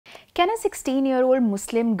Can a 16-year-old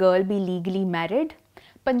Muslim girl be legally married?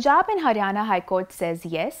 Punjab and Haryana High Court says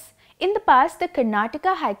yes. In the past, the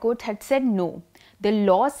Karnataka High Court had said no. The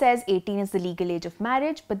law says 18 is the legal age of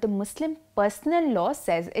marriage, but the Muslim personal law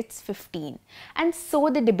says it's 15. And so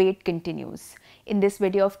the debate continues. In this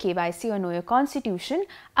video of KYC or Know Your Constitution,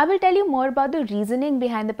 I will tell you more about the reasoning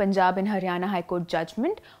behind the Punjab and Haryana High Court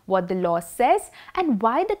judgment, what the law says, and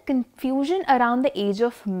why the confusion around the age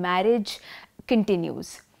of marriage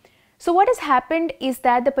continues. So what has happened is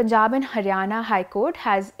that the Punjab and Haryana High Court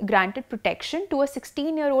has granted protection to a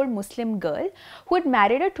 16-year-old Muslim girl who had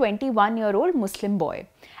married a 21-year-old Muslim boy.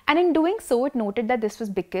 And in doing so, it noted that this was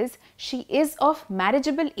because she is of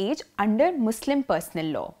marriageable age under Muslim personal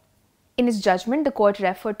law. In its judgment, the court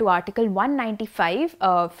referred to Article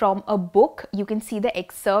 195 from a book. You can see the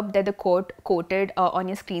excerpt that the court quoted on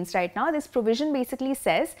your screens right now. This provision basically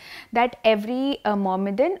says that every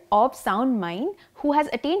Mohammedan of sound mind who has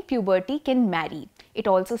attained puberty can marry. It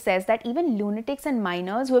also says that even lunatics and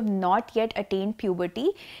minors who have not yet attained puberty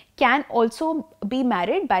can also be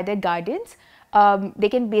married by their guardians. They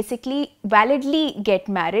can basically validly get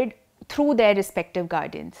married through their respective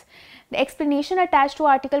guardians. The explanation attached to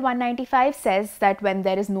Article 195 says that when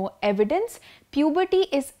there is no evidence, puberty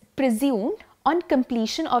is presumed on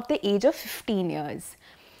completion of the age of 15 years.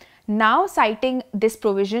 Now, citing this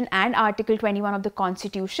provision and Article 21 of the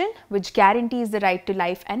Constitution, which guarantees the right to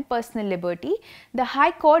life and personal liberty, the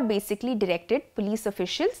High Court basically directed police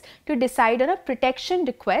officials to decide on a protection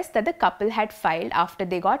request that the couple had filed after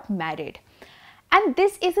they got married. And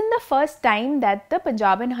this isn't the first time that the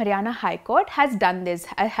Punjab and Haryana High Court has done this,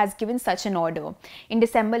 has given such an order. In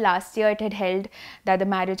December last year, it had held that the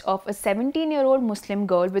marriage of a 17-year-old Muslim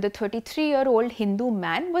girl with a 33-year-old Hindu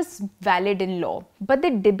man was valid in law. But the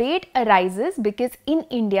debate arises because in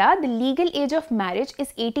India, the legal age of marriage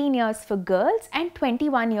is 18 years for girls and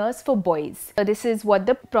 21 years for boys. This is what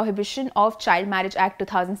the Prohibition of Child Marriage Act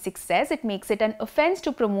 2006 says. It makes it an offence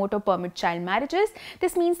to promote or permit child marriages.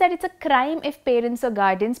 This means that it's a crime if parents or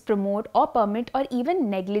guardians promote or permit or even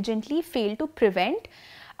negligently fail to prevent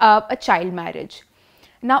a child marriage.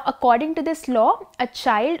 Now, according to this law, a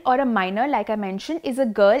child or a minor, like I mentioned, is a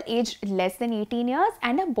girl aged less than 18 years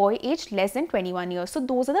and a boy aged less than 21 years. So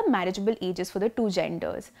those are the marriageable ages for the two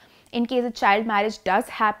genders. In case a child marriage does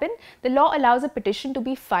happen, the law allows a petition to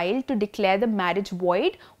be filed to declare the marriage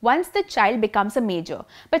void once the child becomes a major.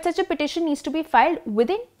 But such a petition needs to be filed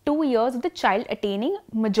within 2 years of the child attaining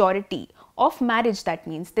majority of marriage.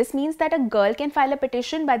 This means that a girl can file a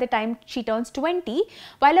petition by the time she turns 20,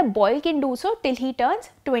 while a boy can do so till he turns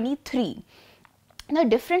 23. Now,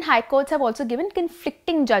 different high courts have also given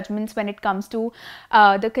conflicting judgments when it comes to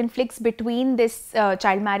the conflicts between this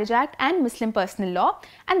Child Marriage Act and Muslim personal law,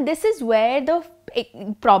 and this is where the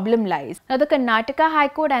problem lies. Now, the Karnataka High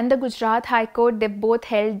Court and the Gujarat High Court, they both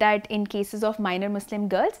held that in cases of minor Muslim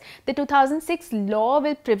girls, the 2006 law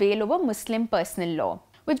will prevail over Muslim personal law,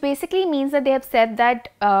 which basically means that they have said that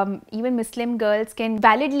even Muslim girls can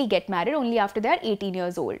validly get married only after they are 18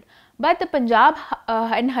 years old. But the Punjab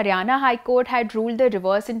and Haryana High Court had ruled the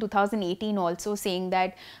reverse in 2018 also, saying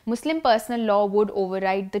that Muslim personal law would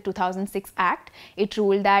override the 2006 Act. It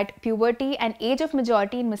ruled that puberty and age of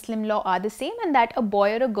majority in Muslim law are the same, and that a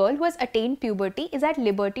boy or a girl who has attained puberty is at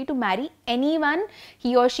liberty to marry anyone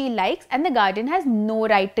he or she likes, and the guardian has no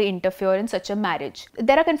right to interfere in such a marriage.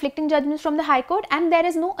 There are conflicting judgments from the High Court, and there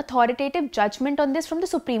is no authoritative judgment on this from the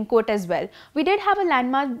Supreme Court as well. We did have a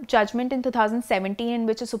landmark judgment in 2017 in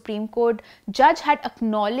which a Supreme Court judge had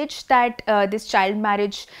acknowledged that this child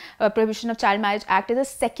marriage, Prohibition of Child Marriage Act is a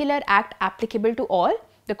secular act applicable to all.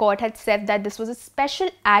 The court had said that this was a special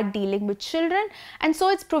act dealing with children, and so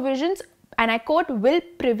its provisions, and I quote, will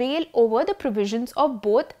prevail over the provisions of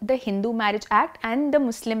both the Hindu Marriage Act and the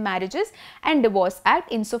Muslim Marriages and Divorce Act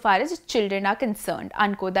insofar as children are concerned,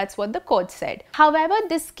 unquote. That's what the court said. However,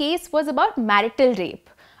 this case was about marital rape,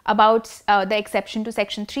 about the exception to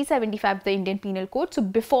Section 375 of the Indian Penal Code. So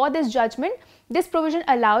before this judgment, this provision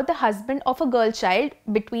allowed the husband of a girl child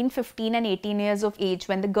between 15 and 18 years of age,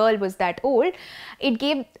 when the girl was that old, it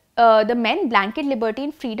gave the men blanket liberty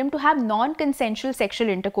and freedom to have non-consensual sexual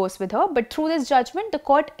intercourse with her. But through this judgment, the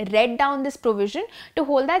court read down this provision to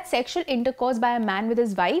hold that sexual intercourse by a man with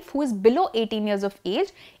his wife who is below 18 years of age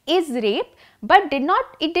is rape, but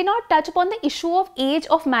it did not touch upon the issue of age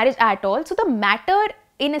of marriage at all. So the matter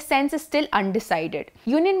in a sense is still undecided.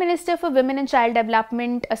 Union Minister for Women and Child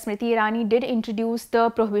Development Smriti Irani did introduce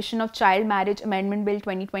the Prohibition of Child Marriage Amendment Bill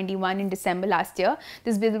 2021 in December last year.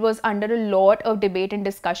 This bill was under a lot of debate and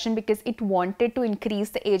discussion because it wanted to increase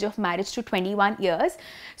the age of marriage to 21 years.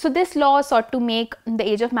 So this law sought to make the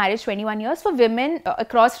age of marriage 21 years for women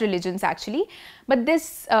across religions actually. But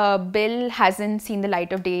this bill hasn't seen the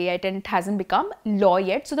light of day yet and it hasn't become law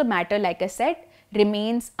yet. So the matter, like I said,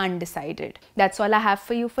 remains undecided. That's all I have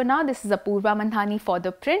for you for now. This is Apoorva Mandhani for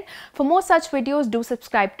ThePrint. For more such videos, do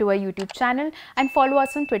subscribe to our YouTube channel and follow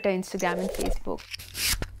us on Twitter, Instagram and Facebook.